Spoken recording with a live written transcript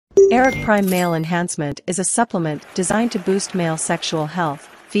ErecPrime Male Enhancement is a supplement designed to boost male sexual health,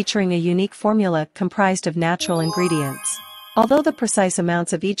 featuring a unique formula comprised of natural ingredients. Although the precise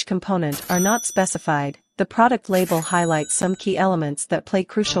amounts of each component are not specified, the product label highlights some key elements that play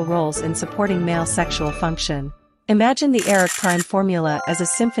crucial roles in supporting male sexual function. Imagine the ErecPrime formula as a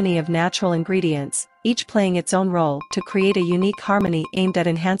symphony of natural ingredients, each playing its own role to create a unique harmony aimed at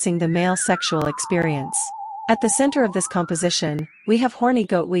enhancing the male sexual experience. At the center of this composition, we have Horny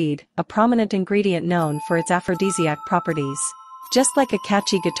Goat Weed, a prominent ingredient known for its aphrodisiac properties. Just like a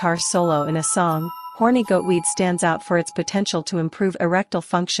catchy guitar solo in a song, Horny Goat Weed stands out for its potential to improve erectile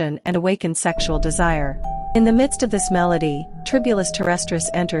function and awaken sexual desire. In the midst of this melody, Tribulus Terrestris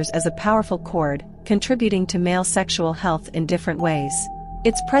enters as a powerful chord, contributing to male sexual health in different ways.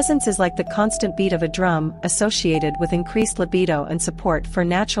 Its presence is like the constant beat of a drum, associated with increased libido and support for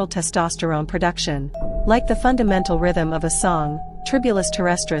natural testosterone production. Like the fundamental rhythm of a song, Tribulus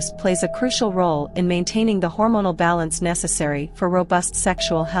Terrestris plays a crucial role in maintaining the hormonal balance necessary for robust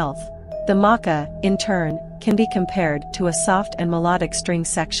sexual health. The maca, in turn, can be compared to a soft and melodic string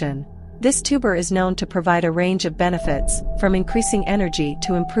section. This tuber is known to provide a range of benefits, from increasing energy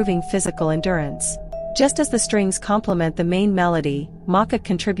to improving physical endurance. Just as the strings complement the main melody, maca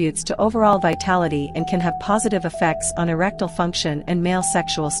contributes to overall vitality and can have positive effects on erectile function and male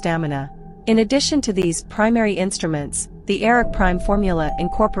sexual stamina. In addition to these primary instruments, the ErecPrime formula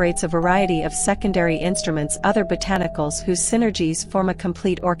incorporates a variety of secondary instruments, other botanicals whose synergies form a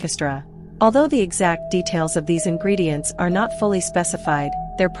complete orchestra. Although the exact details of these ingredients are not fully specified,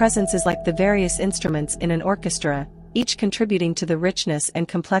 their presence is like the various instruments in an orchestra, each contributing to the richness and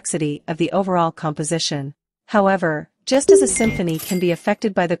complexity of the overall composition. However, just as a symphony can be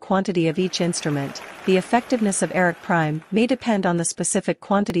affected by the quantity of each instrument, the effectiveness of ErecPrime may depend on the specific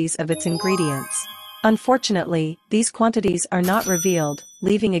quantities of its ingredients. Unfortunately, these quantities are not revealed,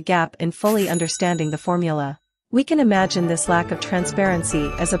 leaving a gap in fully understanding the formula. We can imagine this lack of transparency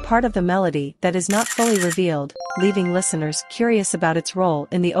as a part of the melody that is not fully revealed, leaving listeners curious about its role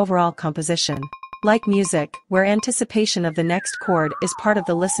in the overall composition. Like music, where anticipation of the next chord is part of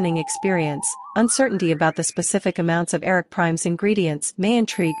the listening experience, uncertainty about the specific amounts of ErecPrime's ingredients may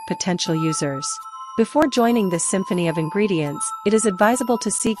intrigue potential users. Before joining this symphony of ingredients, it is advisable to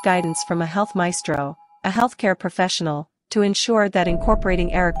seek guidance from a health maestro, a healthcare professional, to ensure that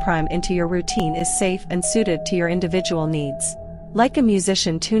incorporating ErecPrime into your routine is safe and suited to your individual needs. Like a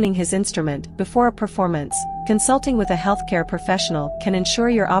musician tuning his instrument before a performance, consulting with a healthcare professional can ensure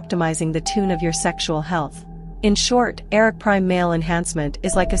you're optimizing the tune of your sexual health. In short, ErecPrime Male Enhancement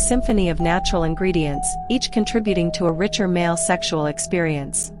is like a symphony of natural ingredients, each contributing to a richer male sexual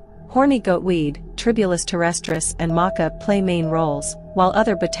experience. Horny Goat Weed, Tribulus Terrestris and maca play main roles, while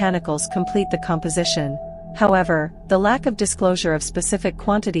other botanicals complete the composition. However, the lack of disclosure of specific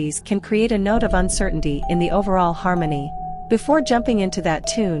quantities can create a note of uncertainty in the overall harmony. Before jumping into that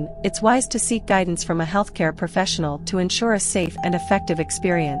tune, it's wise to seek guidance from a healthcare professional to ensure a safe and effective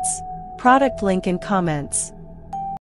experience. Product link in comments.